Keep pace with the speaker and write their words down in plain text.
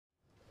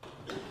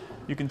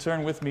You can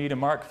turn with me to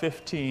Mark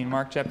 15,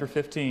 Mark chapter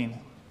 15.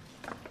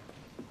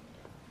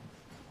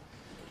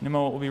 In a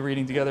moment, we'll be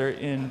reading together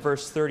in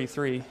verse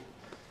 33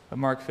 of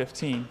Mark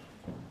 15.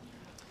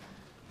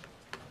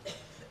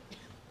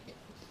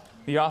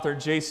 The author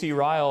J.C.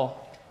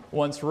 Ryle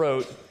once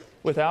wrote,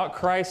 "Without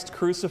Christ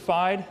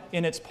crucified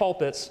in its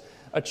pulpits,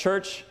 a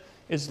church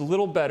is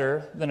little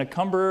better than a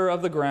cumberer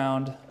of the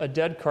ground, a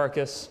dead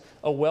carcass,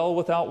 a well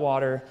without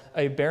water,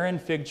 a barren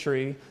fig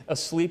tree, a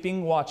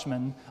sleeping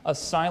watchman, a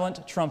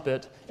silent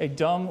trumpet, a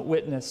dumb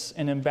witness,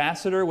 an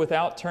ambassador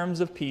without terms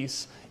of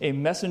peace, a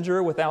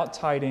messenger without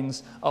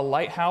tidings, a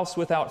lighthouse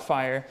without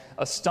fire,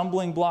 a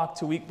stumbling block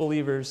to weak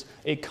believers,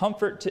 a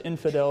comfort to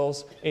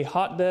infidels, a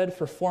hotbed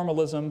for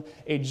formalism,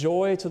 a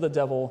joy to the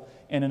devil,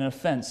 and an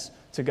offense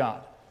to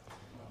God."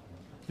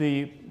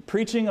 The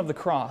preaching of the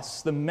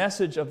cross, the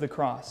message of the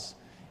cross,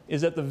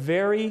 is at the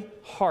very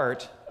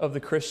heart of the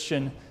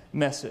Christian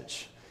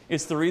message.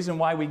 It's the reason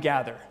why we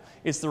gather.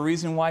 It's the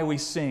reason why we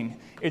sing.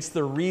 It's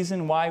the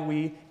reason why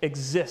we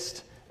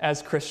exist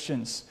as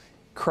Christians.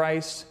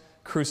 Christ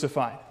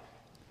crucified.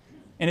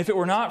 And if it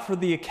were not for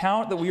the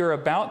account that we are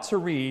about to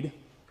read,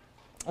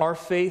 our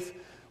faith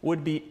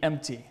would be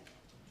empty.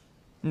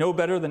 No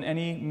better than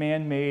any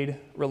man-made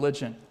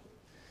religion.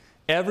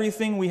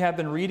 Everything we have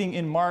been reading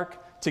in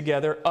Mark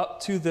together up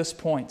to this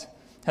point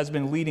has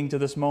been leading to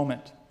this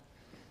moment.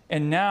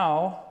 And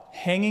now,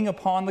 hanging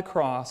upon the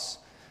cross,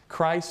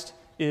 Christ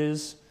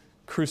is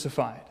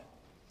crucified.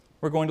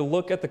 We're going to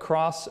look at the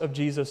cross of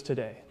Jesus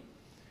today.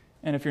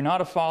 And if you're not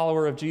a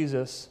follower of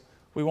Jesus,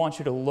 we want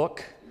you to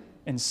look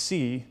and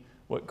see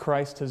what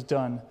Christ has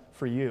done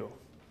for you.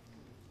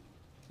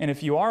 And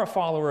if you are a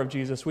follower of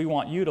Jesus, we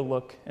want you to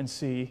look and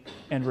see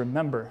and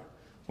remember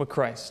what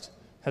Christ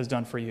has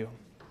done for you.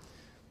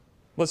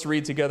 Let's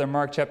read together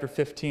Mark chapter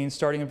 15,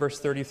 starting in verse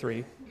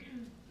 33.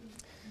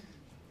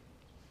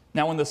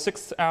 "Now when the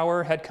 6th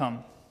hour had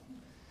come,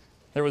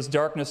 there was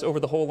darkness over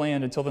the whole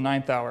land until the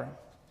 9th hour.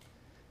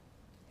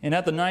 And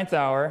at the 9th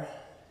hour,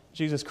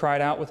 Jesus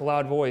cried out with a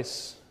loud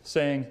voice,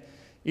 saying,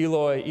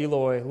 'Eloi,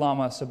 Eloi,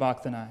 lama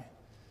sabachthani,'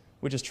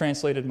 which is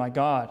translated, my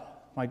God,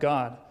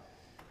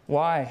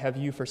 why have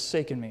you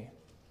forsaken me?"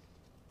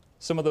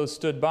 Some of those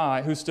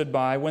who stood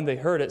by, when they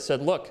heard it,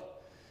 said, "Look,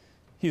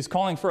 he is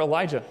calling for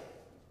Elijah."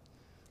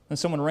 Then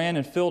someone ran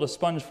and filled a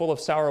sponge full of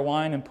sour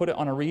wine and put it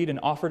on a reed and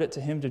offered it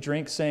to him to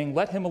drink, saying,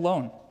 "Let him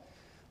alone.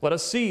 Let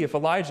us see if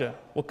Elijah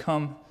will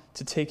come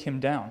to take him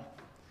down."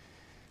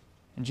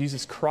 And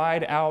Jesus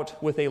cried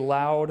out with a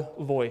loud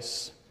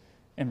voice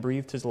and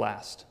breathed his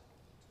last.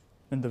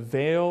 Then the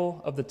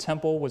veil of the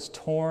temple was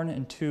torn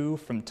in two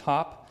from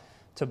top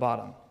to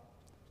bottom.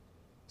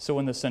 So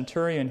when the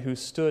centurion who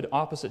stood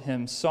opposite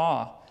him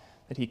saw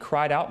that he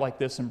cried out like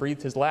this and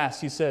breathed his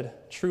last, he said,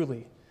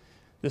 "Truly,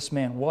 this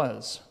man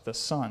was the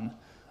Son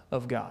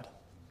of God."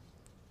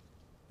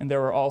 And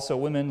there were also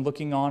women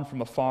looking on from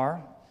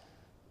afar,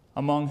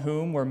 among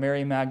whom were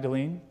Mary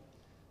Magdalene,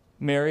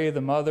 Mary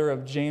the mother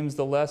of James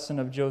the Less and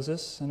of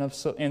Joseph,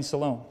 and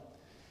Salome,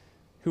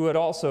 who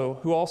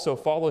also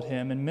followed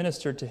him and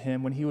ministered to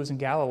him when he was in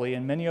Galilee,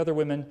 and many other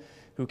women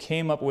who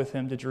came up with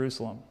him to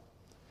Jerusalem.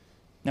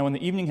 Now when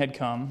the evening had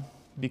come,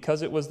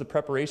 because it was the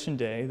preparation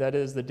day, that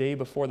is, the day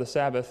before the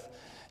Sabbath,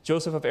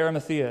 Joseph of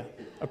Arimathea,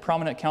 a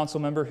prominent council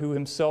member who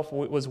himself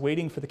was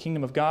waiting for the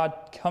kingdom of God,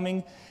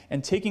 coming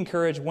and taking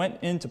courage, went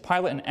in to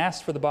Pilate and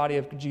asked for the body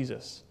of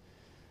Jesus.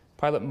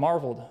 Pilate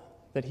marveled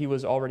that he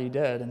was already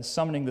dead, and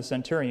summoning the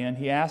centurion,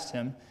 he asked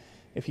him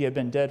if he had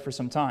been dead for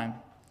some time.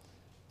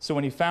 So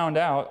when he found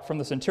out from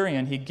the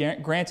centurion, he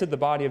granted the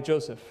body to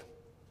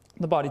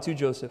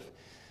Joseph.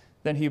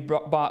 Then he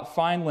bought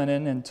fine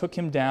linen and took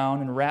him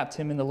down and wrapped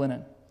him in the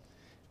linen.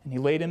 And he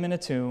laid him in a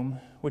tomb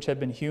which had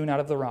been hewn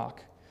out of the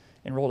rock,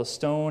 and rolled a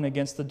stone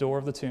against the door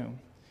of the tomb.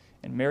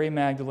 And Mary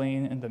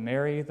Magdalene and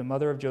Mary, the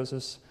mother of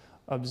Joseph,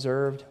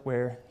 observed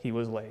where he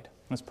was laid.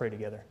 Let's pray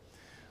together.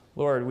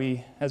 Lord,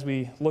 as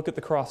we look at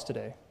the cross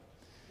today,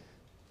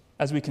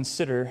 as we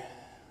consider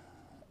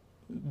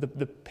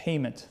the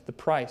payment, the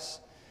price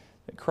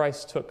that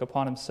Christ took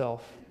upon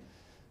himself,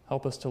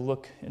 help us to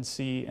look and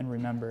see and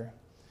remember,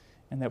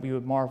 and that we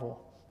would marvel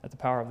at the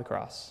power of the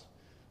cross.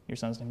 In your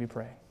Son's name we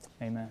pray.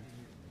 Amen.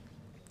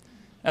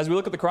 As we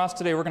look at the cross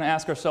today, we're going to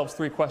ask ourselves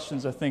three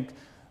questions. I think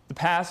the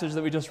passage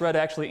that we just read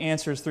actually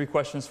answers three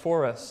questions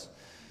for us.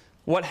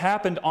 What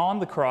happened on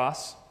the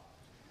cross?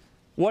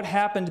 What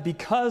happened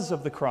because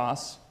of the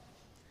cross?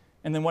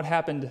 And then what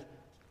happened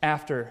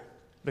after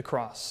the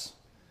cross?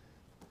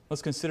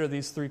 Let's consider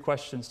these three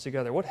questions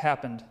together. What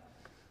happened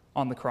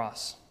on the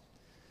cross?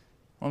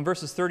 Well, in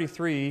verses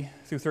 33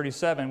 through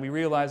 37, we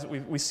realize that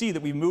we see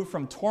that we moved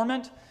from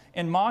torment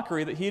and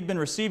mockery that he had been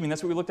receiving.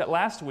 That's what we looked at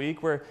last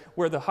week,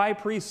 where the high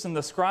priests and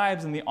the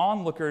scribes and the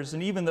onlookers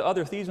and even the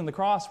other thieves on the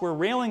cross were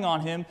railing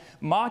on him,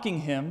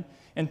 mocking him,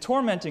 and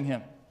tormenting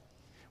him.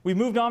 We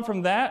moved on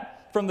from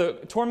that, from the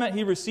torment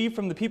he received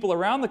from the people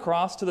around the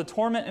cross, to the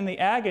torment and the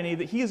agony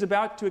that he is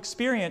about to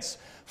experience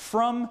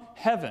from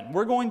heaven.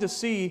 We're going to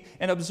see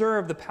and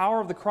observe the power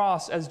of the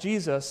cross as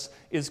Jesus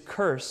is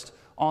cursed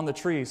on the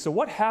tree. So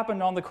what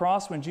happened on the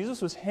cross when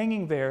Jesus was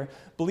hanging there,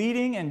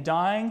 bleeding and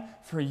dying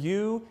for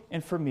you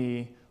and for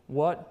me?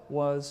 What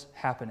was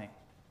happening?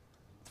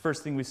 The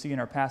first thing we see in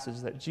our passage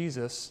is that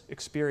Jesus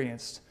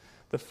experienced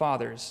the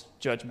Father's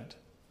judgment.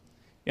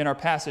 In our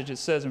passage, it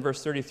says in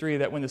verse 33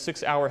 that when the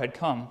 6th hour had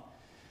come,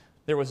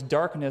 there was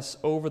darkness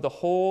over the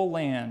whole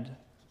land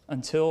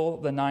until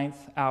the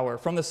 9th hour.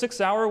 From the 6th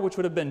hour, which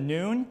would have been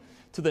noon,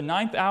 to the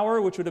 9th hour,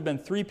 which would have been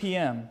 3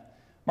 p.m.,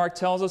 Mark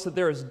tells us that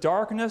there is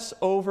darkness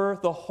over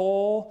the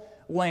whole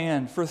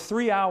land for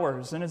 3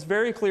 hours. And it's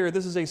very clear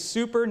this is a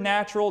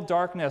supernatural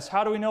darkness.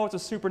 How do we know it's a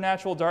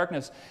supernatural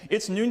darkness?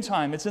 It's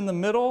noontime. It's in the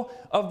middle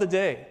of the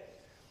day.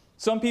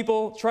 Some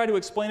people try to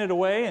explain it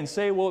away and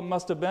say, well, it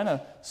must have been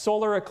a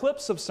solar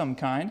eclipse of some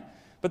kind.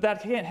 But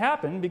that can't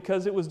happen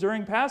because it was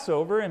during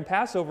Passover, and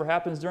Passover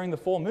happens during the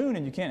full moon,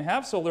 and you can't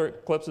have solar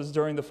eclipses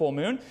during the full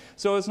moon.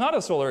 So it's not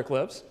a solar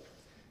eclipse.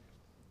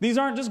 These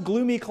aren't just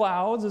gloomy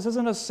clouds. This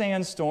isn't a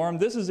sandstorm.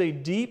 This is a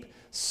deep,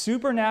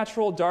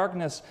 supernatural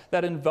darkness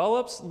that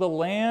envelops the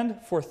land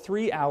for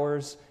 3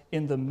 hours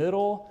in the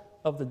middle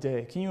of the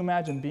day. Can you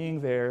imagine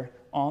being there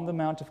on the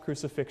Mount of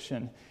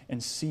Crucifixion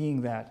and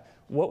seeing that?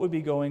 What would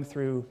be going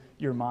through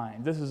your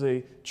mind? This is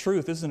a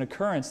truth. This is an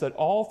occurrence that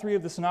all 3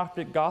 of the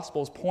Synoptic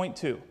Gospels point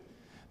to.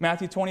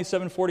 Matthew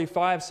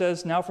 27:45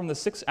 says, "Now from the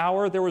 6th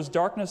hour there was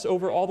darkness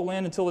over all the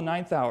land until the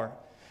 9th hour."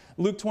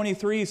 Luke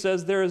 23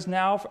 says, "There is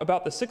now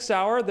about the 6th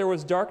hour, there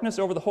was darkness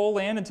over the whole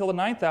land until the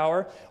 9th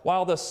hour,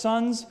 while the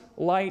sun's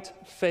light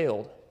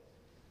failed."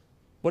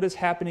 What is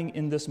happening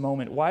in this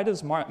moment? Why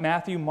does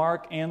Matthew,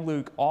 Mark, and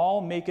Luke all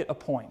make it a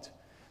point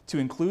to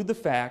include the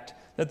fact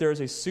that there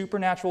is a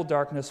supernatural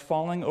darkness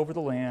falling over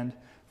the land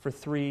for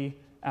 3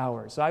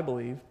 hours? I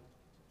believe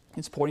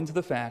it's pointing to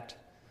the fact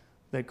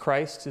that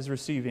Christ is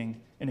receiving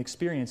and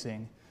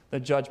experiencing the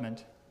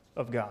judgment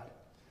of God.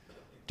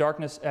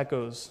 Darkness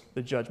echoes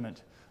the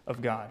judgment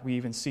of God. We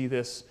even see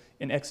this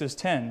in Exodus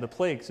 10, the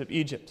plagues of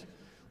Egypt.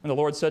 When the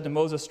Lord said to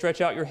Moses,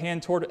 "Stretch out your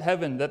hand toward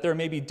heaven, that there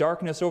may be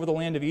darkness over the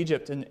land of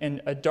Egypt,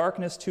 and a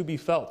darkness to be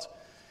felt."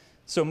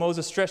 So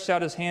Moses stretched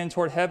out his hand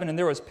toward heaven, and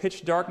there was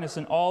pitch darkness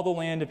in all the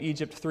land of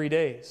Egypt 3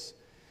 days.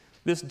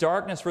 This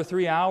darkness for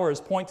 3 hours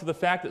point to the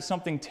fact that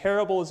something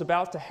terrible is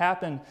about to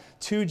happen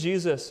to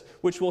Jesus,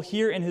 which we'll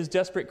hear in his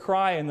desperate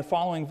cry in the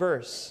following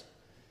verse.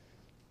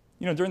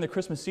 You know, during the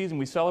Christmas season,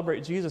 we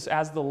celebrate Jesus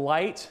as the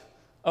light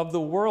of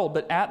the world,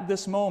 but at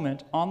this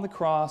moment on the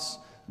cross,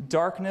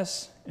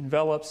 darkness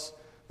envelops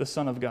the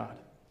Son of God.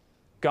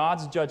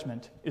 God's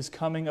judgment is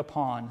coming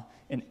upon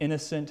an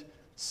innocent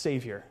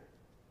Savior.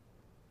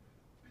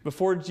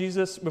 Before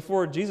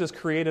Jesus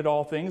created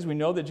all things, we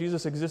know that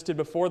Jesus existed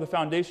before the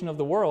foundation of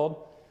the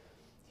world.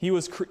 He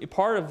was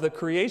part of the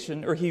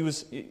creation, or he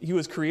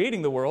was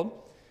creating the world.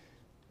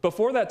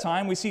 Before that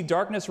time, we see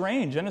darkness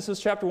reign.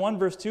 Genesis chapter 1,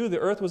 verse 2, "The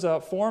earth was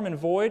without form and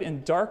void,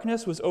 and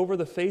darkness was over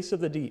the face of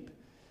the deep."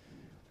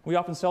 We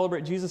often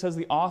celebrate Jesus as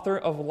the author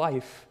of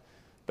life,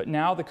 but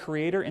now the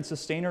creator and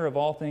sustainer of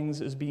all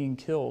things is being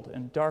killed,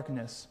 and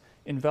darkness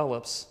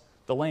envelops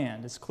the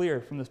land. It's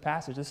clear from this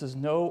passage, this is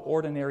no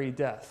ordinary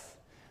death.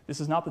 This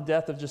is not the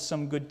death of just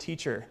some good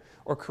teacher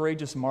or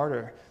courageous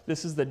martyr.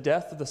 This is the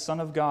death of the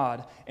Son of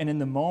God, and in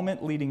the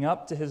moment leading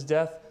up to his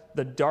death,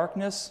 the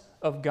darkness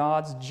of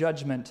God's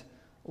judgment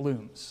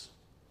looms.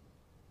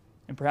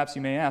 And perhaps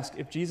you may ask,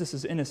 if Jesus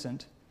is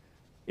innocent,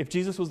 if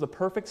Jesus was the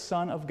perfect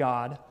Son of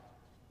God,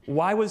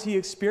 why was he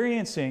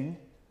experiencing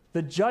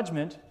the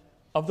judgment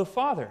of the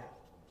Father?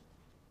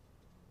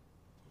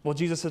 Well,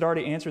 Jesus had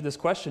already answered this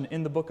question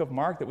in the book of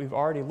Mark that we've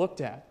already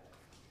looked at.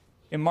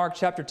 In Mark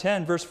chapter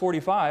 10, verse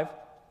 45,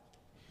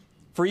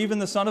 "For even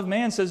the Son of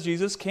Man," says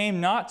Jesus,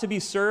 "came not to be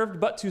served,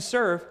 but to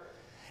serve,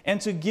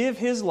 and to give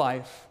his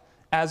life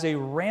as a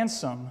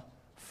ransom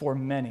for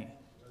many."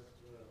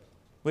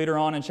 Later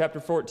on in chapter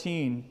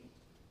 14,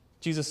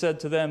 Jesus said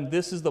to them,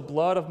 "This is the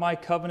blood of my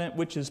covenant,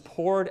 which is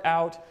poured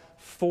out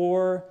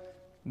for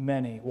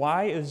many."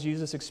 Why is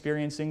Jesus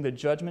experiencing the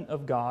judgment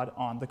of God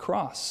on the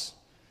cross?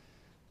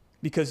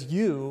 Because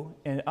you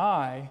and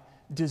I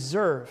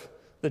deserve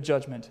the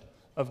judgment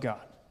of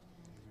God.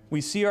 We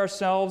see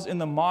ourselves in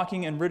the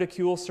mocking and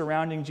ridicule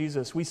surrounding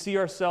Jesus. We see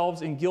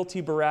ourselves in guilty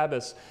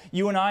Barabbas.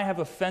 You and I have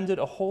offended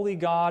a holy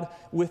God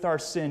with our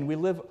sin. We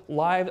live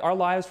our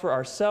lives for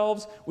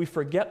ourselves. We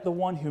forget the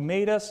one who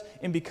made us.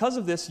 And because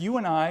of this, you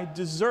and I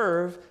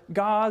deserve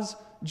God's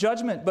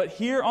judgment. But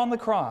here on the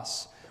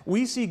cross,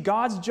 we see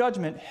God's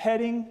judgment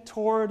heading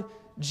toward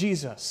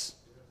Jesus,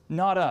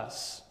 not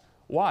us.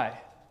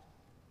 Why?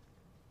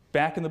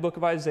 Back in the book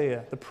of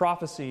Isaiah, the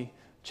prophecy,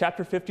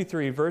 chapter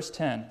 53, verse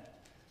 10,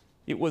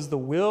 "It was the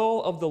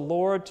will of the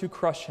Lord to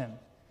crush him.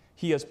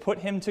 He has put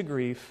him to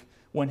grief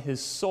when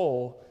his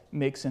soul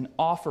makes an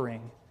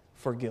offering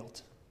for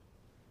guilt."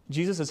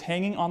 Jesus is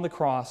hanging on the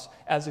cross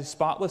as a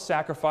spotless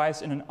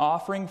sacrifice and an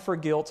offering for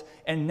guilt,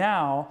 and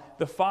now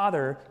the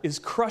Father is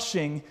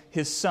crushing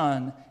his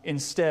Son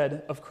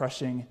instead of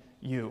crushing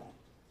you.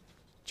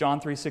 John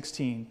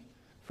 3:16,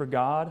 "For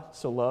God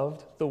so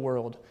loved the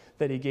world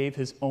that he gave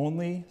his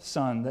only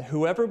Son, that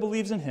whoever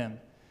believes in him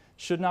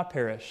should not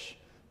perish,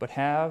 but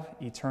have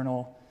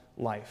eternal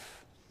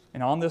life.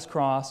 And on this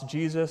cross,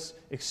 Jesus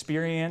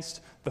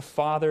experienced the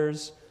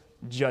Father's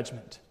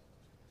judgment.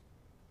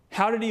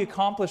 How did he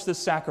accomplish this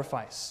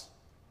sacrifice?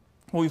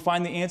 Well, we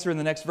find the answer in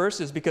the next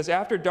verses, because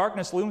after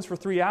darkness looms for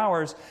 3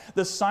 hours,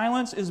 the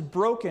silence is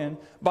broken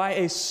by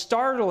a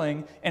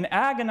startling and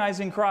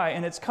agonizing cry,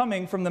 and it's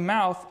coming from the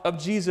mouth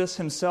of Jesus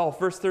himself.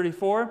 Verse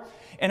 34,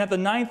 and at the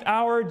 9th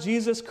hour,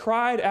 Jesus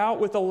cried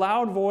out with a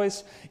loud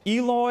voice,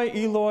 Eloi,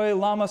 Eloi,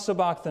 lama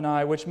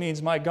sabachthani, which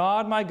means, my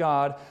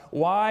God,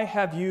 why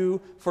have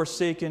you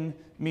forsaken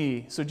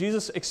me? So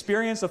Jesus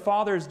experienced the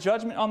Father's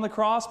judgment on the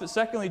cross, but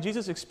secondly,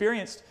 Jesus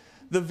experienced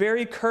the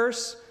very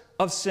curse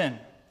of sin.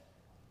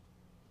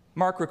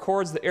 Mark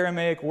records the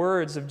Aramaic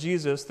words of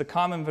Jesus, the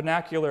common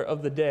vernacular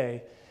of the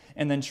day,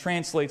 and then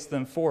translates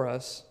them for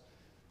us.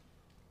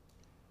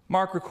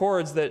 Mark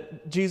records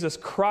that Jesus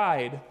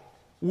cried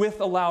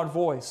with a loud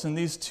voice. And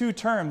these two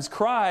terms,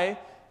 cry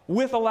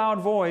with a loud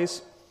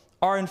voice,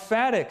 are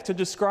emphatic to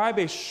describe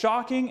a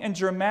shocking and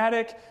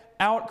dramatic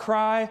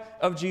outcry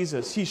of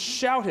Jesus. He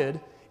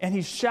shouted, and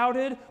he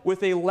shouted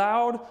with a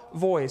loud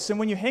voice. And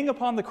when you hang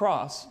upon the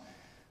cross,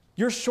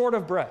 you're short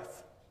of breath.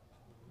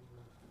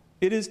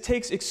 It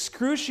takes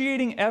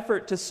excruciating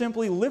effort to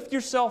simply lift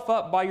yourself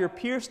up by your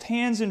pierced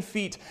hands and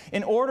feet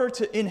in order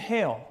to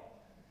inhale.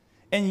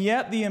 And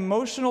yet the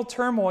emotional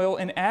turmoil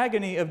and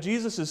agony of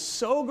Jesus is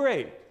so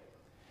great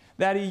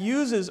that he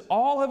uses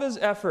all of his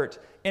effort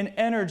and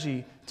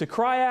energy to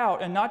cry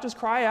out, and not just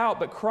cry out,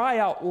 but cry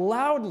out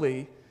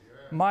loudly,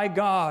 my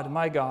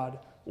God,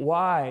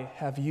 why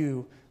have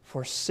you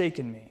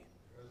forsaken me?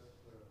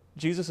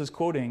 Jesus is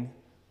quoting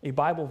a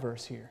Bible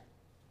verse here.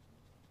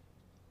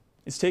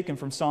 It's taken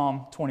from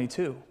Psalm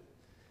 22.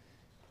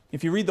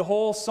 If you read the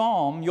whole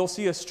psalm, you'll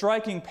see a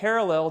striking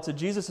parallel to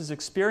Jesus'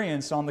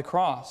 experience on the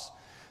cross.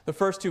 The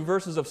first two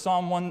verses of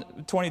Psalm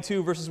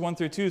 122, verses 1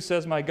 through 2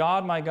 says, my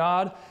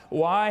God,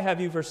 why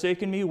have you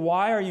forsaken me?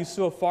 Why are you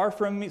so far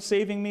from me,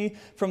 saving me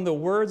from the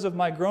words of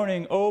my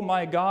groaning? Oh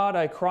my God,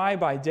 I cry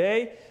by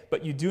day,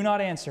 but you do not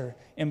answer,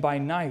 and by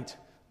night,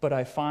 but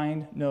I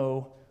find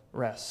no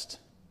rest.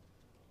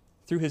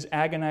 Through his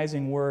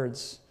agonizing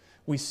words,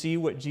 we see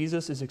what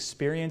Jesus is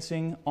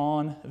experiencing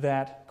on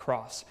that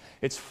cross.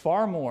 It's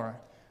far more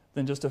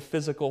than just a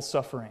physical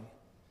suffering.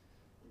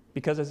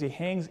 Because as he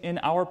hangs in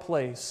our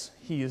place,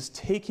 he is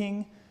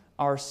taking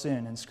our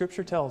sin. And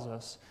Scripture tells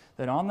us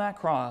that on that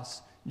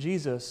cross,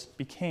 Jesus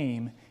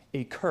became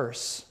a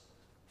curse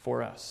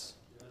for us.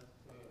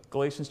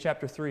 Galatians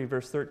chapter 3,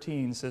 verse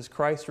 13 says,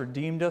 Christ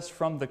redeemed us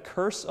from the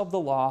curse of the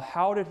law.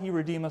 How did he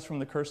redeem us from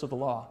the curse of the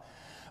law?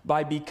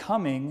 By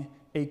becoming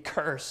a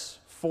curse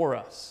for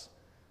us.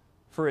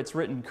 For it's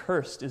written,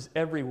 cursed is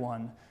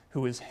everyone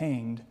who is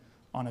hanged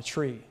on a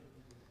tree.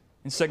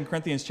 In 2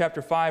 Corinthians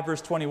chapter 5,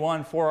 verse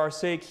 21, for our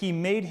sake he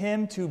made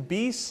him to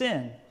be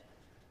sin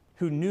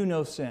who knew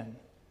no sin,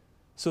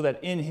 so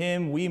that in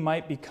him we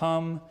might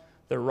become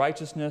the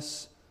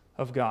righteousness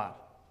of God.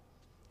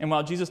 And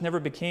while Jesus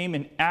never became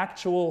an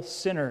actual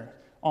sinner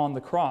on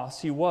the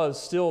cross, he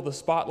was still the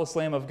spotless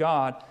Lamb of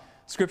God.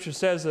 Scripture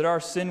says that our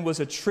sin was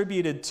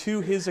attributed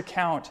to his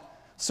account,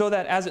 so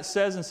that, as it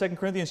says in 2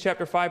 Corinthians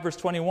chapter 5, verse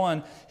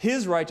 21,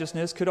 his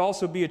righteousness could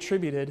also be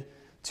attributed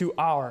to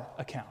our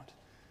account.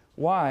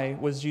 Why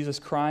was Jesus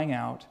crying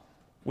out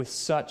with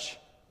such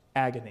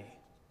agony?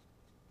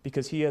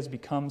 Because he has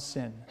become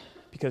sin.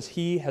 Because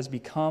he has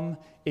become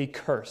a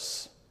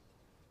curse.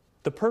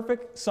 The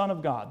perfect Son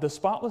of God, the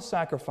spotless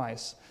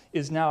sacrifice,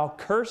 is now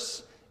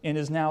curse and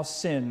is now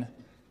sin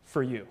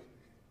for you.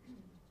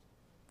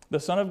 The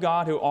Son of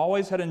God, who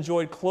always had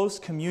enjoyed close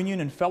communion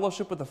and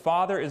fellowship with the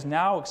Father, is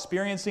now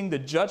experiencing the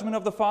judgment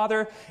of the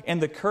Father and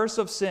the curse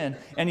of sin,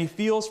 and he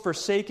feels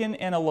forsaken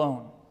and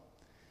alone.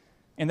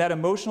 And that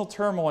emotional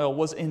turmoil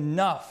was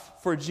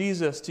enough for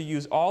Jesus to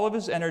use all of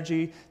his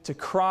energy to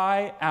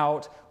cry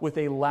out with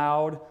a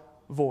loud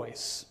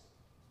voice.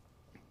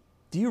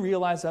 Do you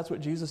realize that's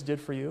what Jesus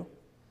did for you?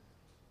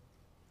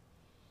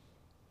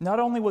 Not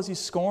only was he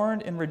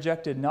scorned and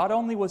rejected, not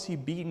only was he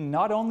beaten,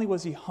 not only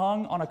was he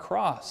hung on a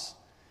cross,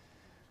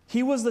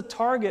 he was the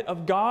target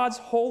of God's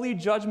holy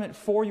judgment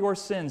for your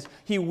sins.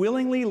 He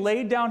willingly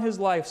laid down his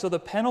life so the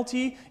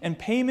penalty and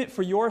payment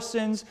for your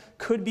sins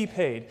could be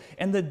paid.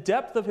 And the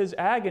depth of his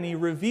agony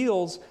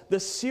reveals the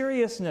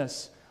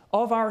seriousness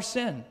of our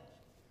sin.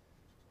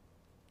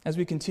 As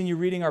we continue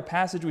reading our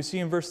passage, we see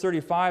in verse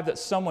 35 that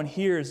someone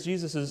hears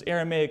Jesus'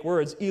 Aramaic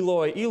words,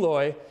 Eloi,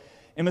 Eloi,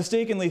 and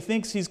mistakenly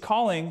thinks he's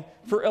calling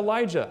for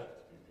Elijah.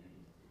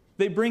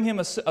 They bring him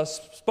a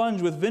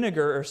sponge with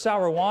vinegar or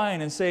sour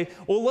wine and say,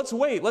 well, let's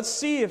wait. Let's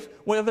see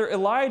whether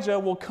Elijah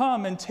will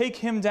come and take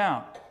him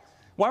down.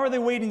 Why were they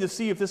waiting to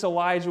see if this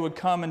Elijah would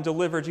come and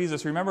deliver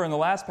Jesus? Remember in the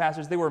last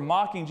passage, they were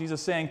mocking Jesus,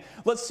 saying,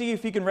 let's see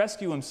if he can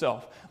rescue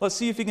himself. Let's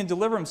see if he can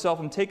deliver himself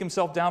and take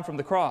himself down from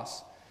the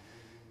cross.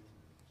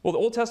 Well, the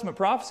Old Testament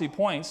prophecy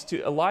points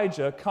to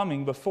Elijah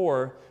coming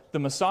before the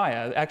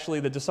Messiah. Actually,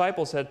 the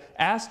disciples had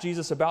asked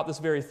Jesus about this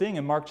very thing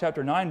in Mark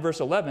chapter 9,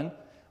 verse 11,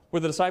 where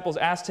the disciples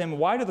asked him,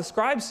 why do the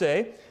scribes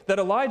say that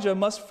Elijah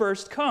must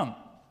first come?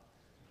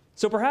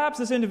 So perhaps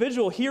this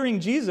individual hearing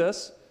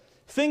Jesus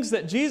thinks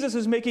that Jesus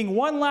is making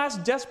one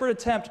last desperate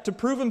attempt to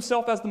prove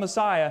himself as the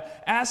Messiah,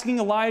 asking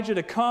Elijah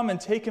to come and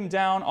take him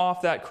down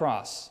off that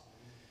cross.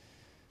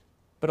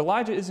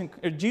 But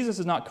Jesus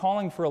is not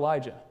calling for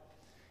Elijah,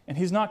 and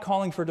he's not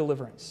calling for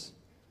deliverance.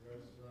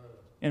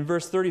 In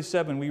verse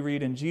 37, we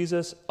read, "And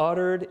Jesus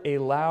uttered a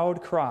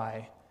loud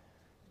cry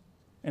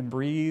and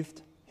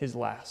breathed his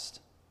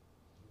last."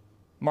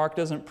 Mark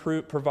doesn't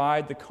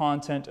provide the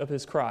content of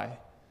his cry,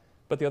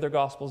 but the other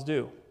Gospels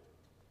do.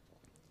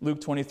 Luke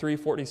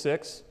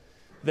 23:46,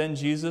 "Then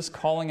Jesus,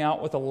 calling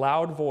out with a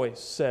loud voice,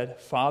 said,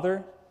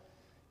 'Father,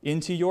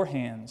 into your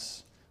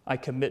hands I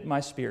commit my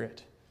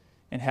spirit.'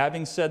 And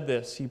having said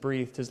this, he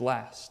breathed his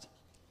last."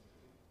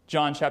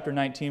 John chapter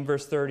 19,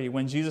 verse 30,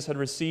 "When Jesus had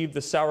received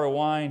the sour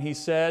wine, he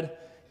said,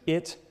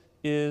 'It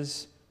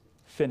is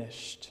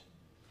finished.'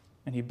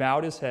 And he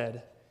bowed his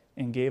head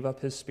and gave up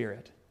his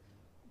spirit."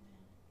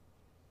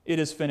 "It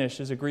is finished"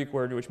 is a Greek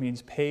word which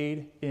means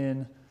paid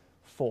in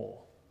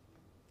full.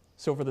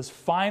 So for this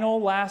final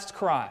last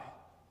cry,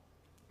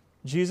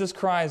 Jesus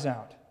cries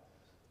out,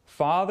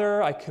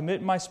 "Father, I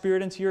commit my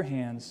spirit into your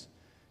hands,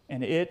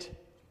 and it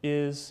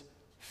is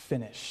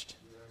finished."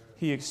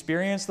 He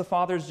experienced the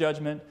Father's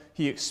judgment,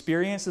 he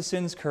experienced the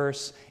sin's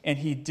curse, and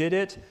he did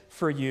it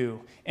for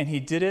you. And he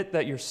did it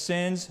that your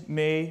sins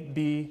may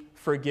be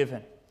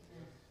forgiven.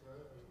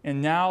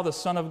 And now the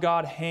Son of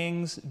God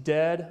hangs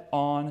dead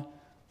on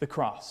the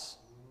cross.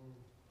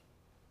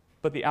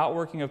 But the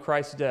outworking of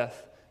Christ's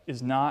death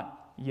is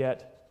not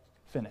yet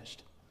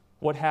finished.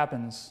 What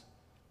happens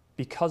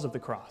because of the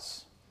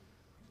cross?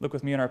 Look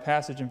with me in our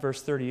passage in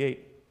verse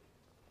 38.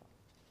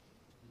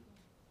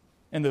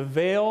 "And the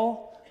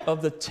veil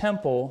of the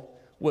temple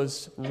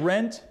was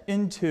rent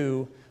in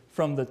two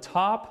from the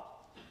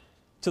top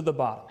to the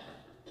bottom."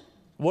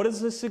 What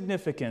is the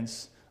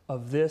significance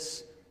of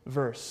this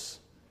verse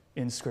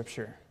in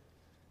Scripture?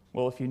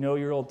 Well, if you know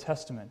your Old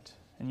Testament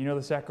and you know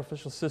the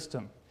sacrificial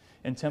system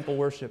and temple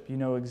worship, you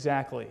know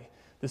exactly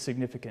the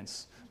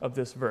significance of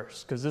this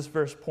verse, because this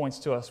verse points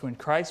to us when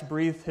Christ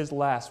breathed his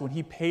last, when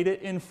he paid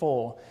it in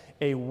full,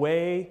 a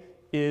way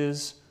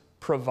is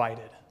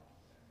provided.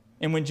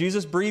 And when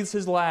Jesus breathes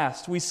his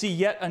last, we see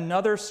yet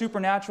another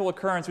supernatural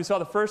occurrence. We saw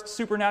the first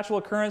supernatural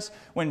occurrence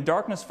when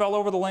darkness fell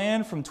over the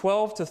land from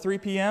 12 to 3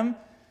 p.m.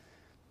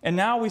 And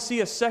now we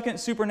see a second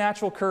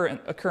supernatural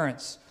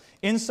occurrence.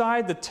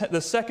 Inside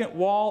the second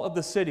wall of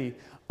the city,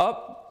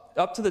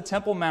 up to the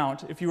Temple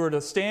Mount, if you were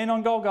to stand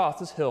on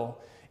Golgotha's hill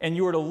and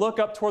you were to look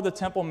up toward the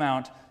Temple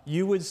Mount,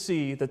 you would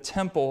see the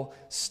temple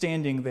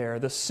standing there,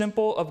 the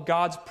symbol of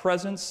God's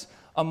presence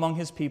among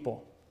his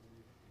people.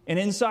 And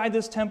inside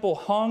this temple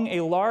hung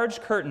a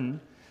large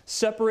curtain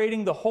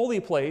separating the holy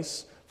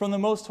place from the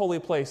most holy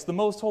place. The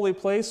most holy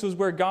place was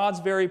where God's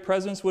very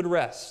presence would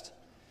rest.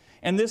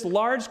 And this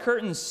large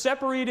curtain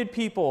separated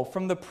people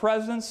from the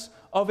presence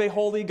of a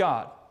holy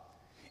God.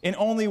 And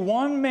only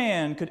one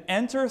man could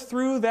enter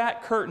through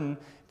that curtain,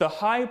 the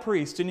high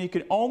priest, and he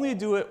could only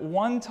do it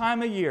one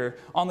time a year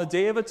on the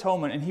Day of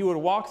Atonement. And he would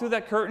walk through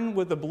that curtain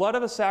with the blood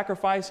of a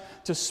sacrifice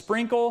to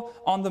sprinkle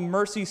on the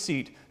mercy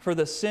seat for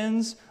the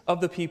sins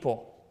of the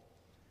people.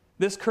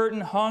 This curtain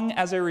hung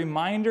as a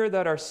reminder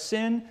that our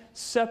sin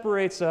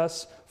separates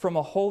us from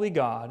a holy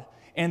God,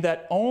 and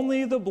that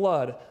only the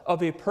blood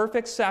of a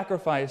perfect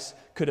sacrifice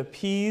could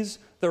appease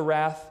the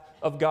wrath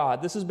of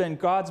God. This has been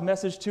God's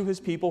message to his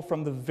people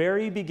from the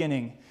very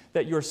beginning,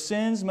 that your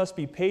sins must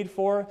be paid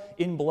for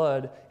in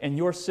blood, and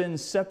your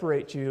sins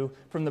separate you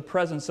from the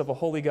presence of a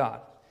holy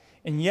God.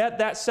 And yet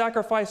that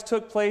sacrifice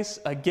took place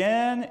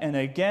again and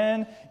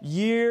again,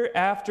 year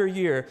after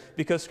year,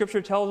 because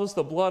Scripture tells us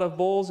the blood of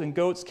bulls and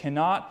goats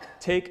cannot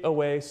take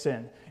away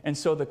sin. And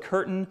so the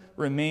curtain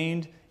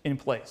remained in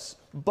place.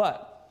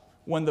 But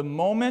when the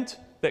moment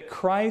that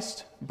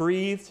Christ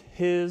breathed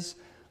his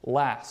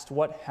last,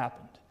 what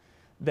happened?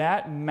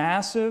 That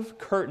massive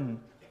curtain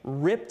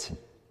ripped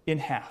in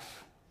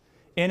half.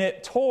 And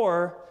it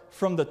tore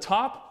from the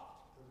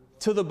top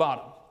to the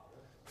bottom,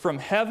 from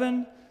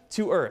heaven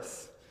to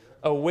earth.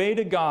 A way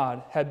to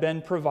God had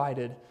been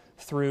provided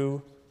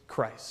through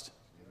Christ.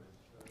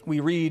 We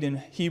read in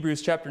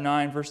Hebrews chapter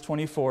 9, verse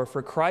 24,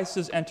 "For Christ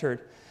has entered,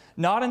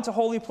 not into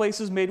holy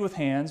places made with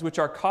hands, which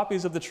are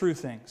copies of the true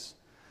things,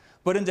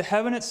 but into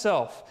heaven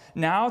itself,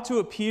 now to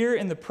appear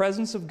in the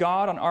presence of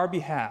God on our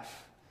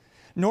behalf.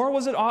 Nor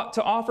was it ought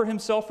to offer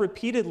himself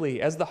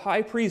repeatedly, as the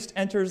high priest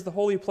enters the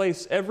holy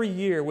place every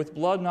year with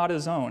blood not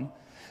his own,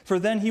 for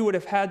then he would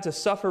have had to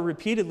suffer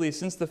repeatedly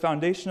since the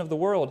foundation of the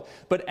world.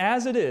 But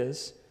as it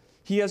is,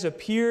 he has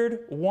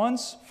appeared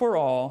once for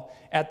all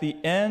at the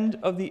end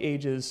of the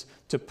ages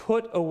to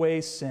put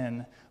away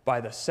sin by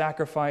the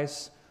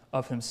sacrifice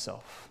of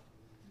himself."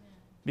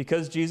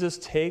 Because Jesus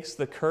takes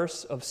the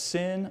curse of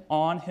sin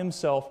on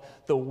himself,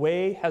 the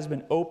way has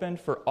been opened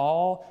for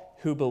all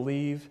who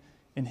believe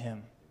in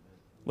him.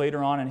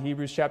 Later on in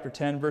Hebrews chapter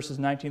 10, verses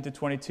 19 to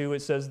 22,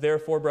 it says,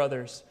 "Therefore,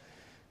 brothers,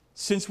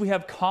 since we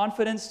have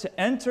confidence to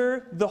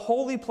enter the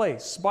holy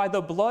place by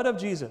the blood of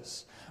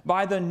Jesus,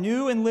 by the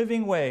new and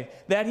living way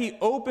that he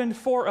opened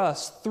for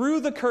us through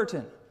the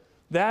curtain,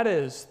 that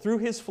is, through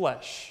his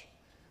flesh,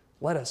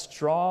 let us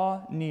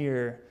draw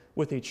near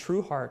with a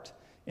true heart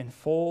in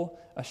full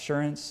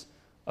assurance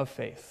of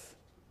faith.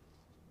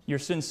 Your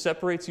sin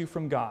separates you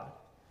from God,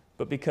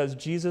 but because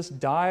Jesus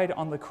died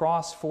on the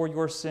cross for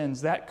your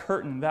sins, that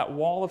curtain, that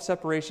wall of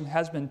separation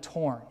has been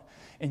torn,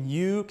 and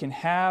you can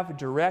have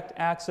direct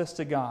access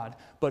to God,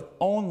 but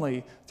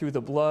only through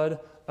the blood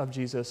of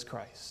Jesus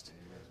Christ.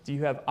 Do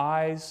you have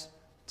eyes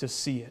to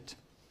see it?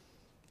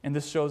 And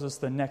this shows us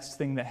the next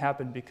thing that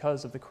happened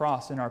because of the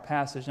cross in our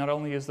passage. Not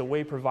only is the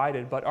way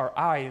provided, but our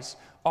eyes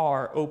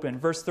are open.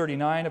 Verse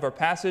 39 of our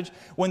passage,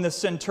 when the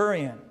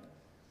centurion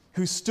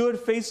who stood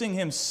facing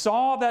him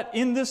saw that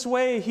in this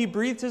way he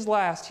breathed his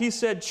last, he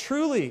said,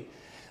 truly,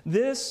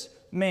 this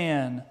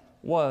man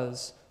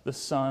was the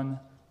Son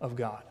of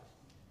God.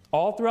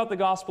 All throughout the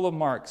Gospel of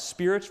Mark,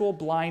 spiritual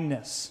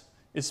blindness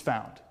is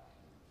found.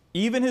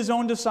 Even his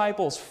own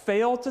disciples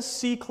fail to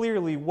see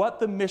clearly what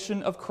the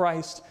mission of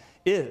Christ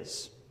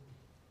is.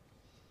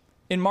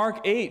 In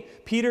Mark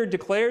 8, Peter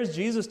declares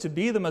Jesus to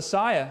be the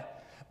Messiah,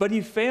 but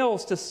he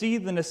fails to see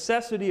the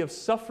necessity of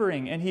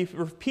suffering, and he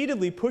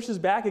repeatedly pushes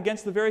back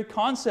against the very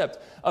concept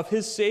of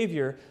his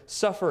Savior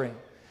suffering.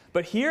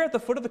 But here at the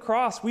foot of the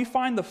cross, we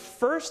find the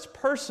first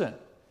person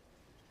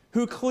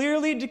who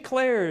clearly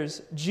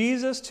declares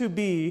Jesus to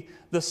be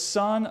the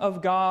Son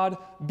of God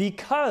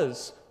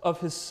because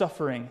of his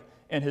suffering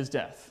and his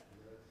death.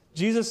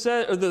 Jesus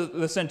said, or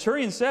the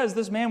centurion says,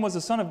 this man was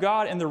the Son of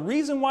God, and the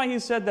reason why he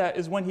said that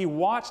is when he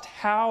watched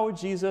how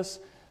Jesus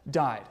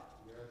died.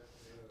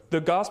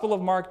 The Gospel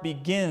of Mark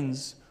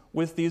begins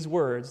with these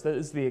words. That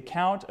is the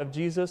account of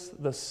Jesus,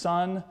 the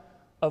Son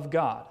of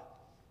God.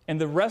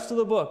 And the rest of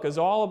the book is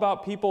all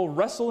about people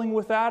wrestling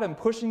with that and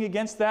pushing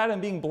against that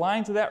and being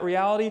blind to that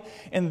reality.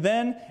 And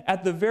then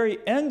at the very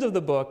end of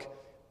the book,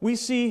 we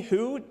see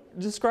who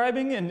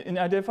describing and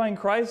identifying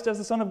Christ as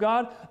the Son of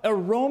God? A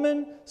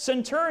Roman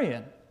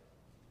centurion.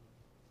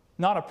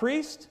 Not a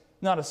priest,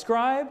 not a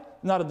scribe,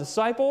 not a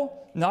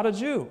disciple, not a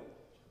Jew.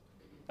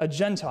 A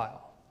Gentile.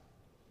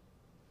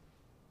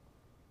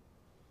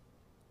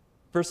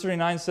 Verse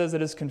 39 says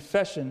that his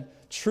confession,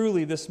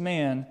 truly this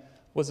man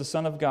was the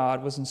Son of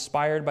God, was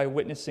inspired by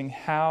witnessing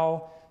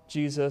how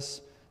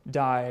Jesus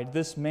died.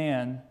 This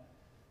man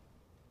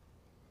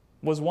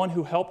was one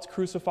who helped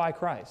crucify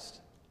Christ.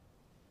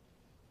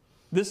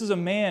 This is a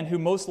man who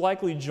most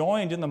likely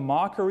joined in the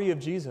mockery of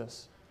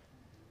Jesus.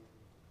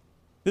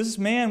 This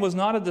man was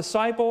not a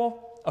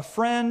disciple, a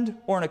friend,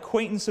 or an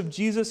acquaintance of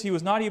Jesus. He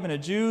was not even a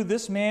Jew.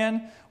 This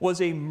man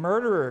was a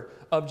murderer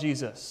of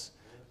Jesus.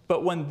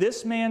 But when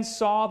this man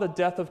saw the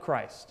death of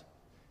Christ,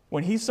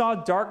 when he saw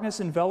darkness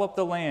envelop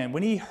the land,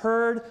 when he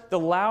heard the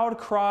loud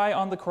cry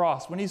on the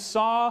cross, when he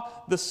saw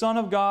the Son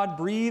of God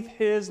breathe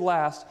his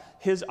last,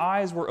 his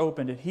eyes were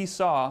opened and he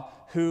saw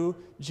who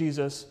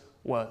Jesus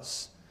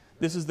was.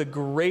 This is the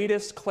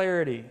greatest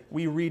clarity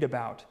we read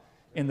about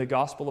in the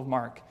Gospel of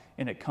Mark,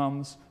 and it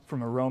comes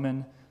from a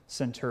Roman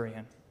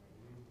centurion.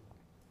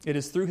 It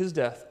is through his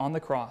death on the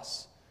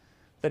cross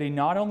that he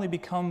not only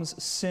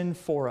becomes sin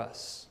for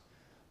us,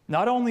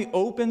 not only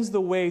opens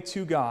the way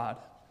to God,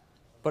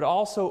 but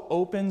also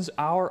opens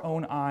our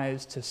own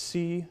eyes to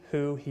see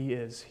who he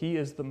is. He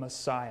is the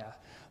Messiah,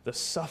 the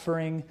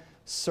suffering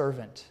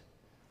servant.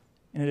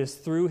 And it is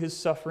through his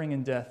suffering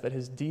and death that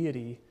his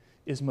deity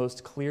is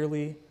most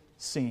clearly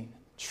seen.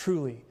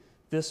 Truly,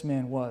 this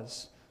man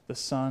was the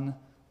Son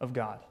of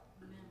God.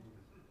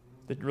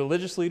 The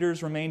religious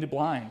leaders remained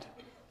blind.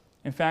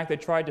 In fact, they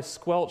tried to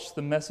squelch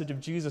the message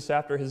of Jesus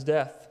after his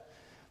death.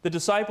 The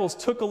disciples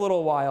took a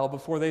little while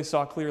before they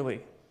saw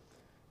clearly,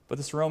 but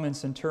this Roman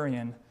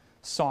centurion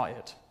saw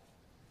it.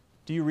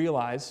 Do you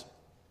realize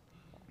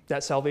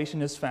that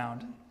salvation is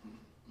found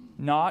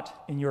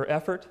not in your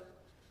effort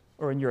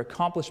or in your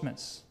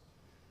accomplishments?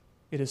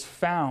 It is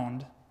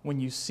found when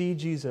you see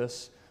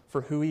Jesus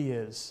for who he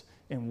is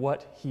and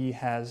what he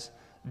has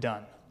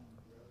done.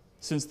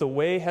 Since the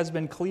way has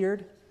been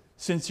cleared,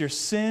 since your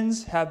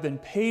sins have been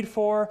paid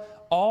for,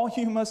 all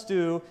you must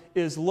do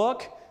is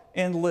look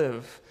and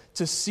live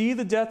to see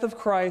the death of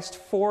Christ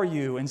for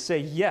you and say,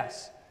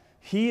 yes,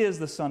 he is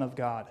the Son of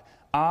God.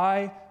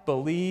 I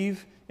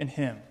believe in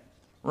him.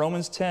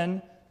 Romans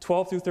 10,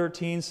 12 through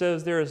 13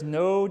 says, there is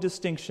no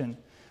distinction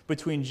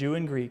between Jew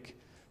and Greek,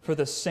 for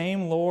the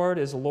same Lord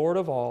is Lord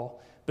of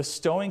all,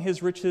 bestowing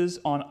his riches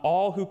on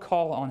all who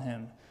call on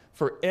him.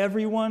 For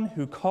everyone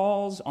who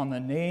calls on the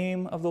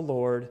name of the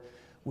Lord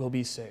will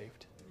be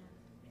saved.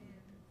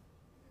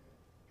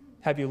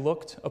 Have you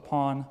looked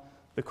upon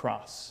the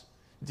cross?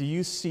 Do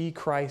you see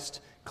Christ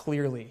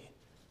clearly,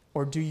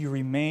 or do you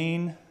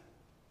remain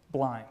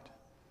blind?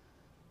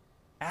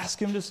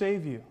 Ask him to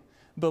save you.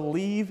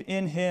 Believe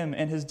in him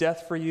and his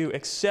death for you.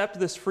 Accept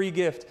this free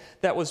gift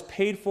that was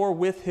paid for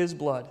with his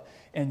blood,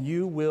 and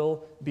you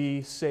will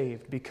be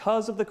saved.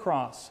 Because of the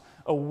cross,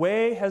 a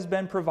way has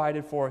been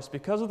provided for us.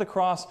 Because of the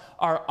cross,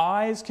 our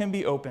eyes can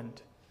be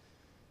opened.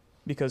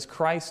 Because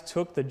Christ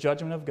took the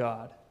judgment of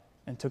God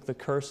and took the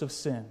curse of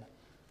sin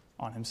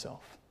on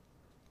himself.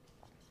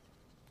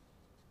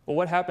 Well,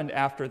 what happened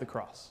after the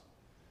cross?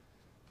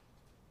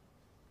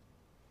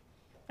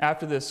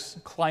 After this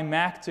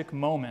climactic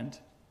moment,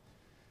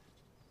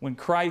 when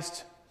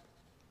Christ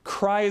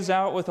cries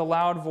out with a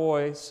loud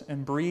voice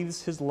and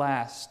breathes his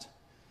last,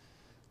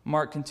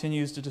 Mark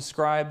continues to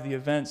describe the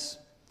events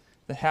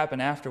that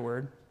happen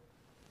afterward,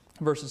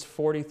 verses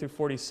 40 through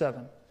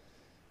 47.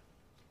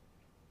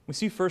 We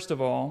see, first of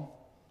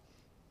all,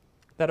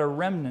 that a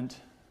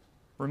remnant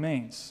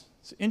remains.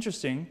 It's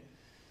interesting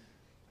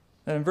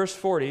that in verse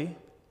 40,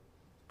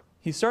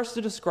 he starts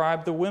to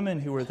describe the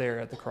women who were there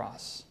at the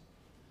cross.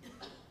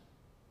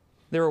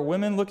 There were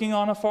women looking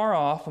on afar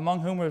off, among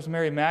whom was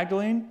Mary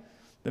Magdalene,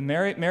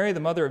 Mary, the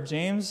mother of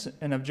James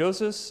and of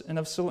Joseph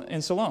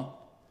and Salome,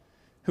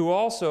 who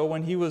also,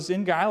 when he was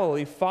in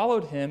Galilee,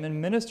 followed him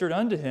and ministered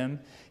unto him,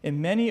 and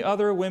many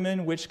other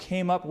women which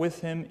came up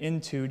with him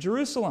into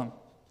Jerusalem.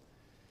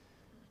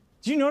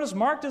 Do you notice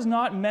Mark does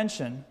not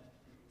mention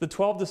the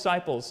 12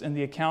 disciples in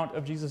the account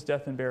of Jesus'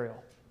 death and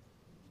burial?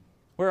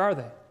 Where are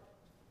they?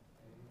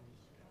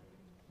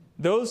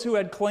 Those who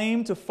had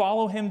claimed to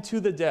follow him to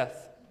the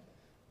death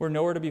were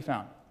nowhere to be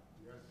found.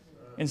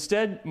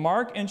 Instead,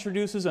 Mark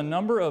introduces a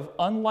number of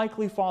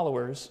unlikely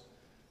followers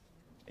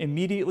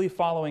immediately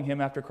following him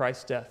after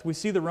Christ's death. We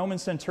see the Roman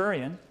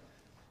centurion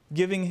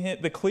giving him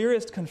the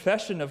clearest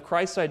confession of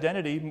Christ's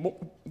identity,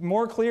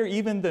 more clear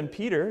even than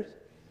Peter.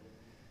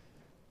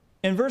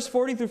 In verse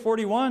 40 through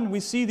 41, we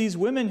see these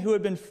women who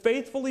had been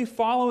faithfully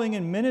following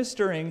and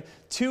ministering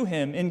to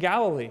him in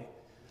Galilee.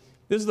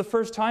 This is the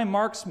first time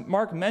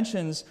Mark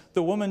mentions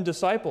the woman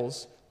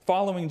disciples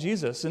following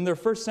Jesus. In their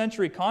first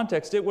century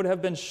context, it would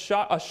have been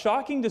a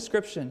shocking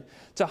description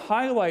to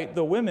highlight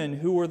the women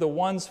who were the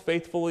ones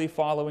faithfully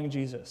following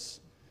Jesus.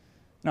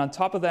 And on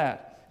top of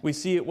that, we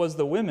see it was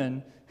the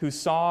women who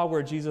saw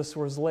where Jesus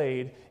was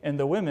laid and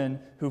the women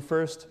who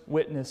first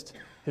witnessed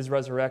his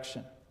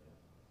resurrection.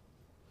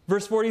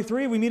 Verse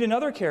 43, we meet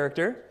another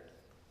character,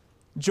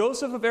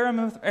 Joseph of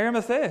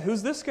Arimathea.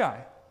 Who's this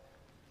guy?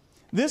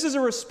 This is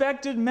a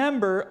respected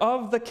member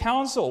of the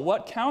council.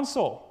 What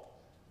council?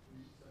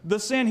 The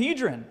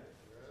Sanhedrin.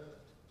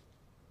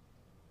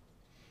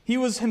 He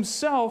was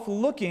himself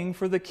looking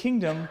for the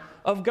kingdom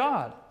of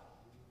God.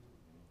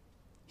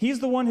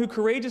 He's the one who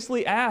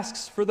courageously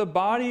asks for the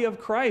body of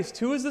Christ.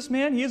 Who is this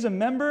man? He is a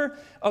member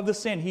of the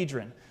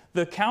Sanhedrin,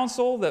 the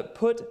council that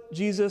put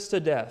Jesus to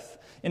death.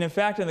 And in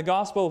fact, in the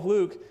Gospel of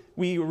Luke,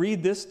 we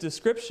read this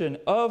description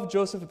of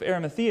Joseph of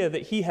Arimathea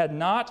that he had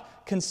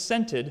not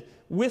consented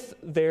with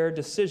their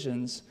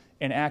decisions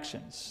and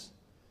actions.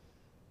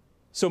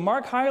 So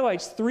Mark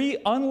highlights three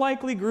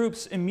unlikely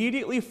groups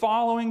immediately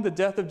following the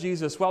death of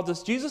Jesus. While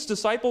Jesus'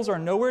 disciples are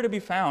nowhere to be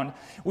found,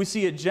 we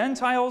see a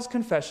Gentile's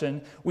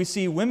confession, we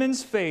see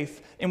women's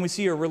faith, and we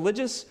see a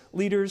religious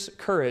leader's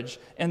courage.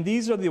 And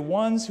these are the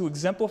ones who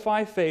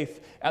exemplify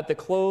faith at the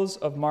close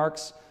of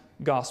Mark's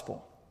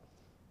gospel.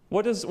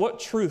 What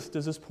truth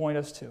does this point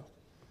us to?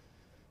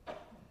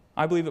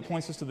 I believe it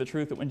points us to the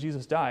truth that when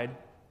Jesus died,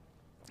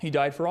 he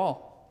died for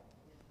all.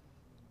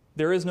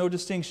 There is no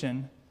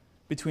distinction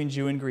between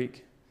Jew and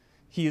Greek.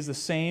 He is the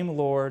same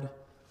Lord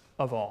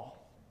of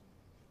all.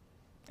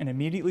 And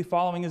immediately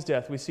following his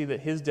death, we see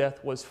that his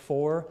death was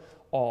for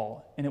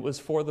all, and it was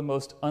for the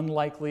most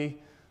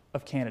unlikely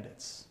of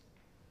candidates.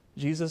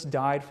 Jesus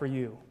died for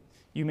you.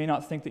 You may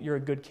not think that you're a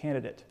good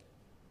candidate.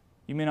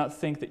 You may not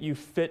think that you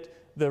fit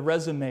the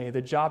resume,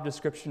 the job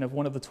description of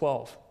one of the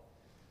 12.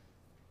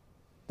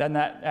 Then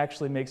that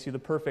actually makes you the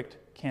perfect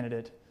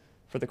candidate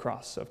for the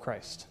cross of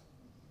Christ.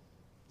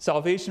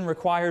 Salvation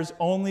requires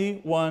only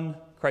one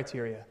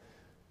criteria: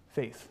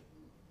 faith.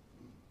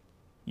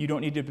 You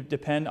don't need to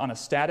depend on a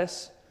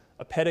status,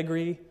 a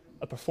pedigree,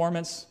 a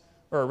performance,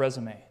 or a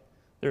resume.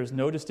 There is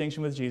no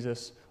distinction with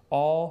Jesus.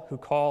 All who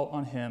call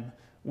on him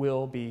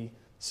will be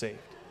saved.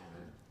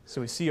 So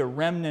we see a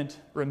remnant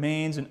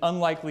remains, an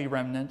unlikely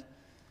remnant.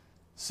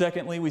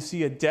 Secondly, we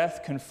see a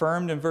death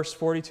confirmed in verse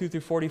 42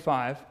 through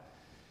 45.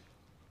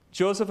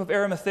 Joseph of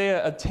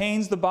Arimathea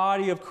obtains the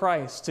body of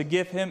Christ to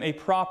give him a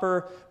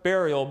proper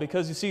burial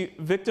because, you see,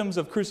 victims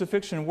of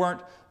crucifixion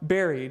weren't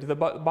buried. The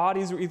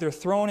bodies were either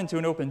thrown into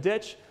an open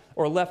ditch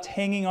or left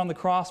hanging on the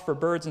cross for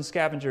birds and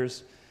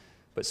scavengers.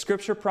 But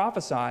Scripture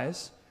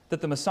prophesies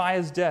that the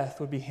Messiah's death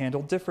would be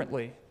handled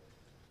differently.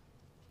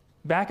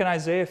 Back in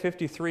Isaiah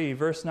 53,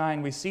 verse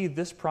 9, we see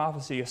this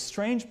prophecy, a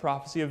strange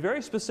prophecy, a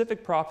very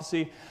specific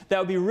prophecy that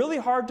would be really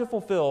hard to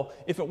fulfill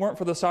if it weren't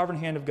for the sovereign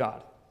hand of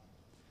God.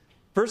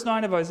 Verse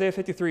 9 of Isaiah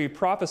 53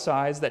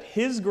 prophesies that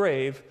his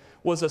grave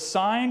was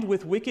assigned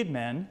with wicked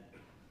men,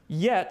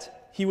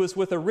 yet he was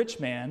with a rich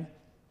man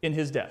in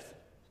his death.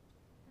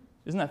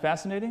 Isn't that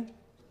fascinating?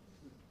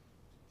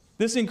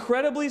 This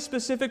incredibly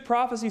specific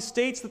prophecy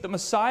states that the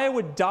Messiah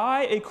would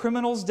die a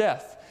criminal's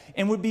death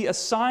and would be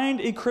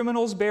assigned a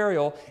criminal's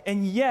burial,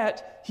 and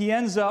yet he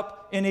ends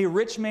up in a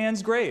rich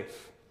man's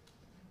grave.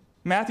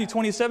 Matthew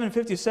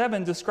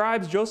 27:57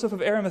 describes Joseph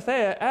of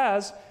Arimathea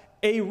as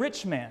a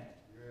rich man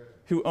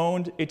who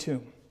owned a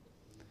tomb.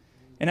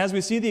 And as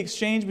we see the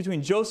exchange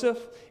between Joseph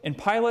and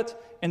Pilate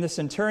and the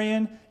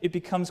centurion, it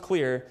becomes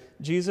clear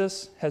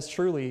Jesus has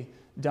truly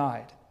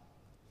died.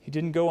 He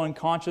didn't go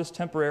unconscious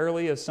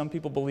temporarily, as some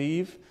people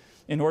believe,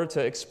 in order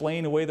to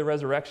explain away the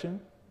resurrection.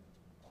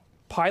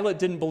 Pilate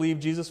didn't believe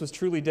Jesus was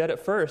truly dead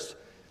at first,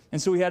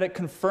 and so he had it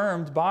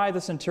confirmed by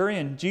the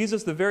centurion.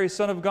 Jesus, the very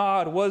Son of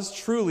God, was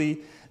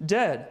truly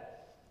dead.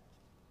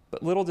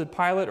 But little did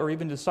Pilate or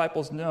even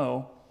disciples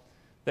know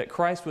that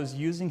Christ was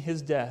using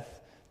his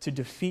death to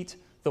defeat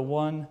the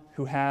one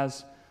who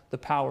has the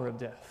power of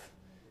death.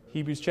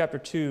 Hebrews chapter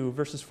 2,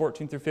 verses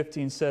 14 through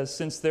 15 says,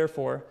 "Since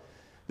therefore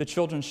the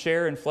children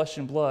share in flesh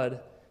and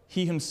blood,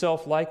 he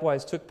himself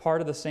likewise took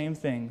part of the same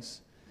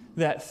things,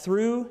 that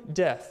through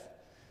death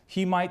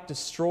he might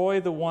destroy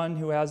the one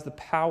who has the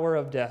power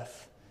of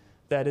death,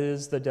 that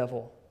is, the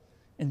devil,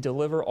 and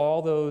deliver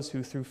all those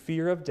who through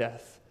fear of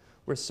death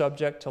were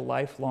subject to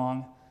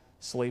lifelong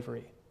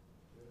slavery."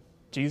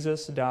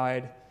 Jesus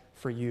died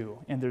for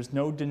you, and there's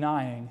no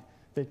denying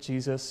that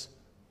Jesus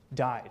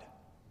died.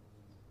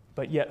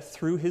 But yet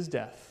through his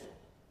death,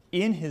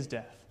 in his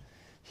death,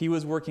 he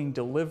was working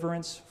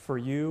deliverance for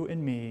you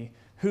and me,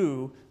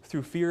 who,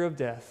 through fear of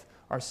death,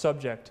 are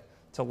subject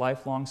to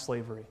lifelong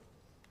slavery.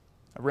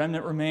 A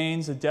remnant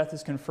remains, a death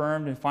is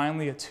confirmed, and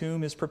finally a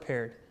tomb is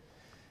prepared.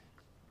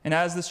 And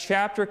as this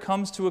chapter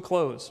comes to a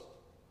close,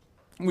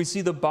 we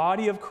see the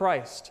body of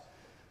Christ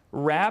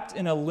wrapped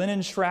in a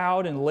linen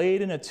shroud and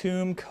laid in a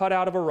tomb cut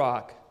out of a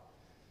rock.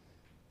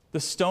 The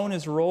stone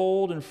is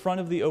rolled in front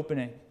of the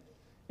opening,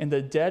 and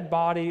the dead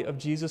body of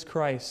Jesus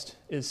Christ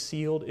is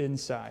sealed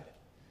inside.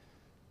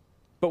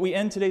 But we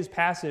end today's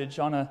passage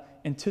on an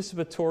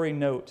anticipatory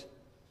note.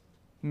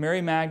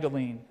 Mary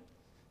Magdalene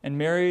and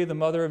Mary, the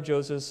mother of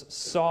Joseph,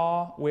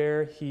 saw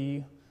where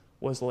he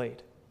was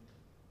laid.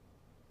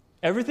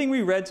 Everything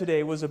we read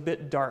today was a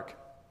bit dark.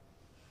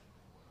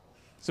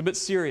 It's a bit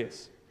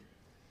serious.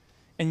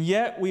 And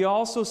yet we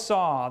also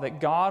saw that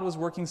God was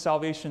working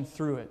salvation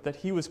through it, that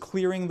he was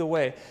clearing the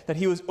way, that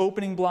he was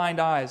opening blind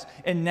eyes.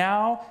 And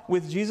now,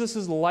 with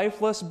Jesus'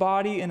 lifeless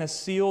body in a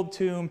sealed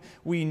tomb,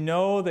 we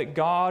know that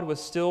God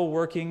was still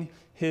working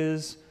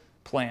his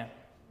plan.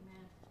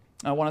 Amen.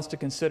 I want us to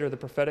consider the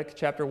prophetic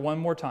chapter one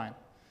more time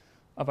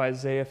of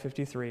Isaiah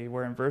 53,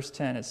 where in verse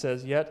 10 it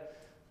says, "Yet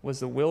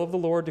was the will of the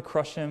Lord to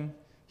crush him.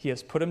 He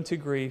has put him to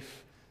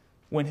grief.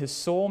 When his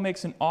soul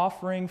makes an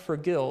offering for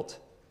guilt,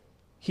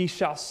 he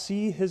shall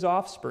see his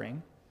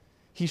offspring.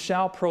 He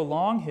shall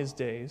prolong his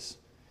days,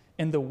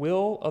 and the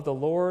will of the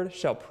Lord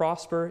shall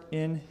prosper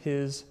in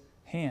his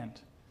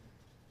hand."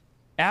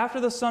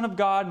 After the Son of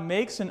God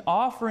makes an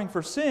offering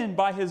for sin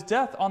by his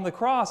death on the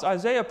cross,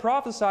 Isaiah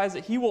prophesies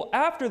that he will,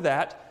 after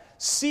that,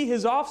 see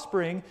his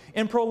offspring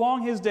and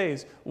prolong his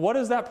days. What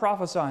is that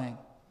prophesying?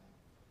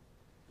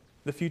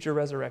 The future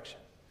resurrection.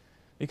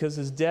 Because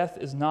his death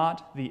is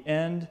not the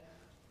end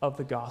of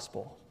the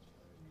gospel.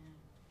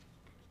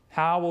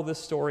 How will this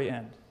story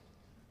end?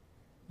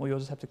 Well, you'll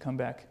just have to come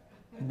back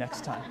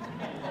next time.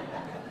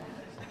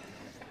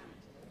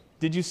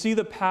 Did you see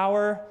the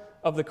power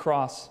of the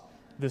cross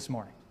this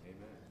morning? Amen.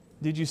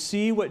 Did you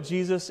see what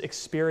Jesus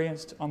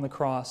experienced on the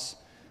cross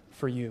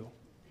for you?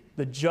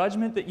 The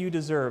judgment that you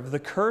deserve, the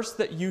curse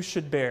that you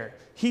should bear,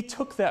 he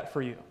took that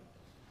for you.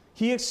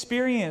 He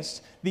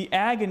experienced the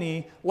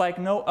agony like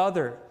no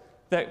other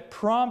that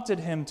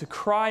prompted him to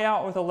cry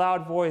out with a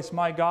loud voice,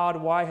 "My God,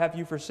 why have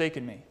you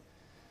forsaken me?"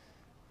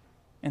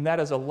 And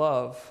that is a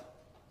love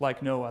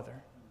like no other.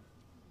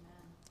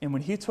 Amen. And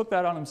when he took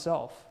that on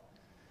himself,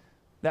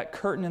 that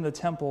curtain in the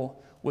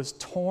temple was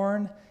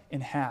torn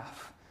in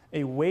half.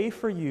 A way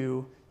for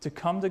you to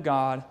come to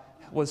God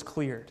was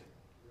cleared.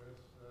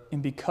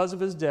 And because of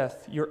his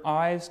death, your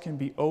eyes can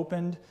be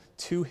opened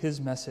to his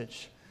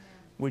message. Amen.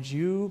 Would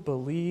you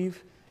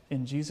believe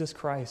in Jesus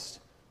Christ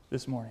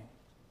this morning?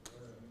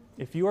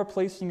 If you are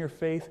placing your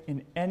faith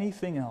in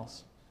anything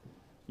else,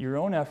 your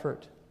own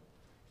effort,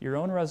 your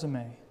own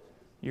resume,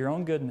 your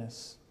own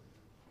goodness,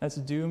 that's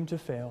doomed to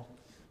fail.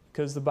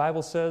 Because the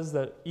Bible says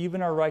that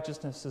even our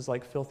righteousness is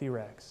like filthy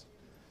rags.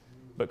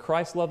 But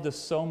Christ loved us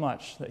so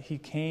much that he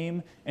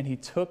came and he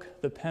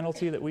took the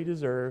penalty that we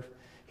deserve.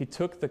 He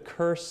took the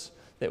curse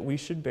that we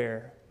should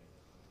bear.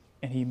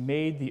 And he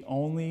made the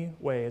only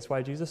way. That's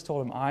why Jesus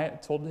told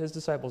his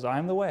disciples, "I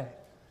am the way,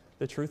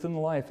 the truth, and the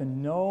life.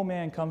 And no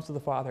man comes to the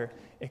Father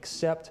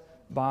except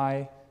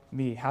by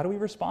me." How do we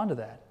respond to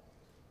that?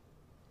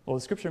 Well,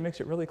 the Scripture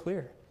makes it really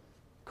clear.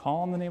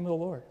 Call on the name of the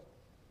Lord.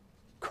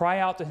 Cry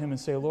out to him and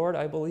say, "Lord,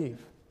 I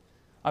believe.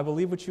 I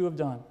believe what you have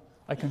done.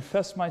 I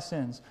confess my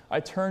sins. I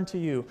turn to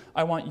you.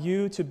 I want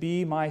you to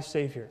be my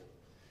Savior."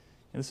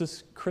 And this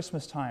is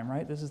Christmas time,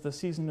 right? This is the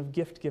season of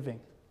gift giving.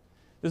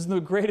 This is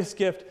the greatest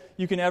gift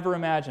you can ever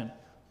imagine.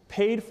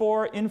 Paid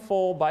for in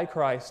full by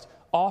Christ,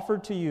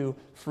 offered to you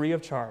free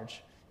of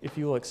charge if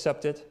you will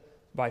accept it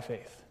by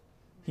faith.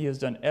 He has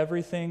done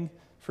everything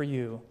for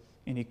you,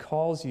 and he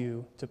calls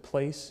you to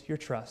place your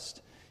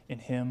trust in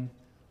him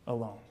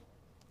alone.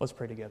 Let's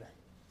pray together.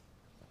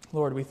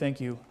 Lord, we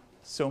thank you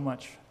so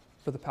much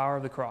for the power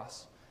of the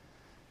cross,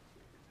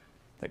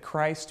 that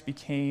Christ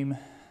became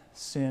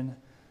sin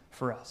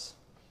for us.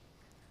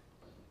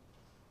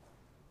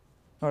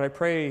 Lord, I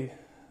pray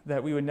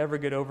that we would never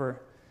get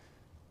over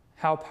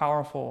how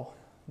powerful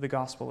the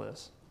gospel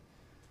is,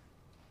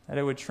 that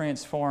it would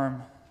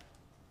transform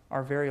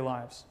our very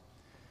lives.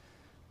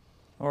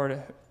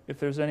 Lord, if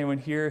there's anyone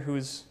here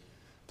who's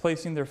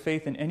placing their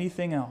faith in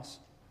anything else,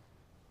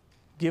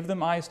 give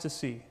them eyes to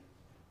see.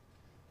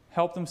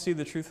 Help them see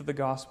the truth of the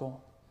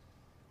gospel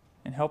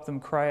and help them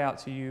cry out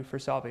to you for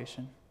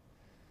salvation.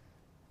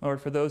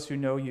 Lord, for those who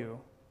know you,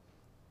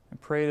 I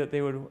pray that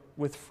they would,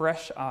 with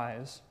fresh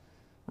eyes,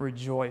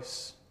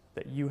 rejoice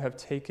that you have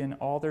taken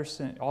all their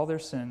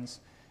sins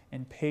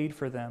and paid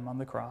for them on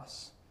the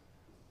cross.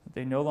 That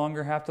they no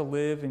longer have to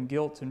live in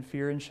guilt and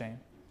fear and shame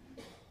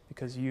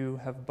because you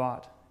have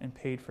bought and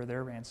paid for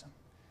their ransom.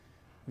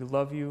 We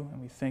love you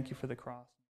and we thank you for the cross.